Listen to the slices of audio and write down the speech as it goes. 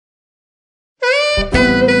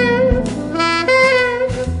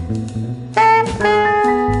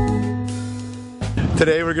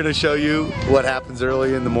Today we're going to show you what happens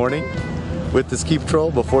early in the morning with the ski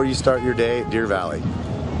patrol before you start your day at Deer Valley.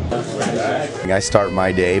 I start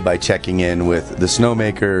my day by checking in with the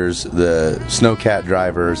snowmakers, the snowcat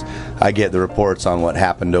drivers. I get the reports on what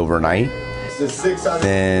happened overnight.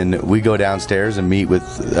 Then we go downstairs and meet with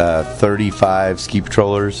 35 ski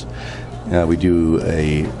patrollers. We do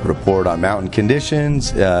a report on mountain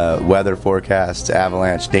conditions, weather forecasts,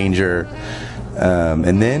 avalanche danger,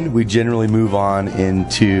 and then we generally move on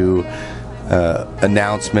into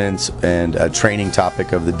announcements and a training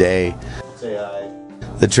topic of the day.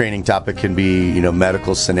 The training topic can be,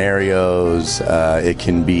 medical scenarios. It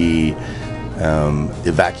can be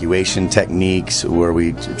evacuation techniques, where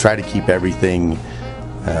we try to keep everything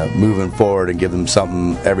moving forward and give them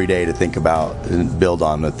something every day to think about and build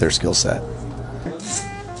on with their skill set.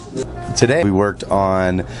 Today we worked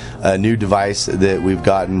on a new device that we've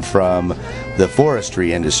gotten from the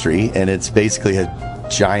forestry industry, and it's basically a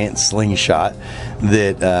giant slingshot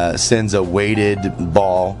that sends a weighted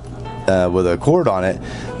ball with a cord on it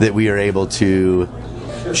that we are able to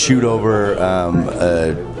shoot over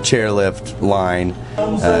a chairlift line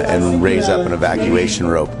and raise up an evacuation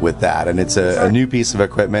rope with that. And it's a new piece of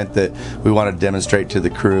equipment that we want to demonstrate to the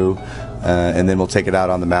crew, and then we'll take it out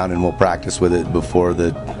on the mountain and we'll practice with it before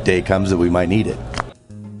the day comes that we might need it.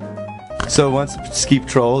 So once the ski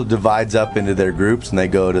patrol divides up into their groups and they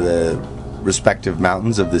go to the respective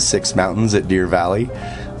mountains of the 6 mountains at Deer Valley,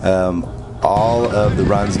 all of the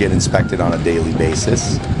runs get inspected on a daily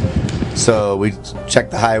basis. So we check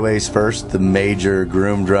the highways first, the major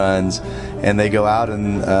groomed runs, and they go out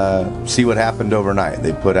and see what happened overnight.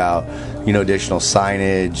 They put out, additional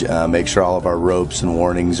signage, make sure all of our ropes and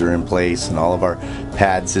warnings are in place and all of our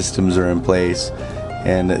pad systems are in place.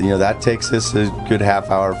 And that takes us a good half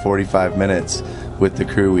hour, 45 minutes with the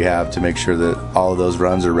crew we have to make sure that all of those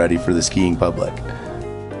runs are ready for the skiing public.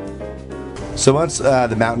 So once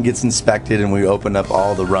the mountain gets inspected and we open up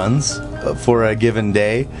all the runs for a given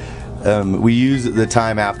day, we use the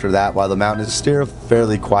time after that, while the mountain is still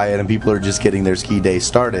fairly quiet and people are just getting their ski day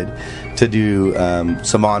started, to do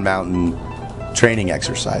some on-mountain training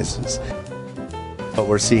exercises. What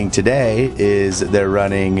we're seeing today is they're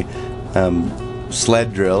running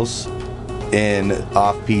sled drills in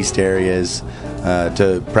off-piste areas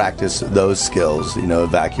to practice those skills,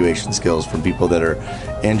 evacuation skills from people that are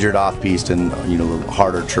injured off-piste and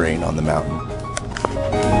harder terrain on the mountain.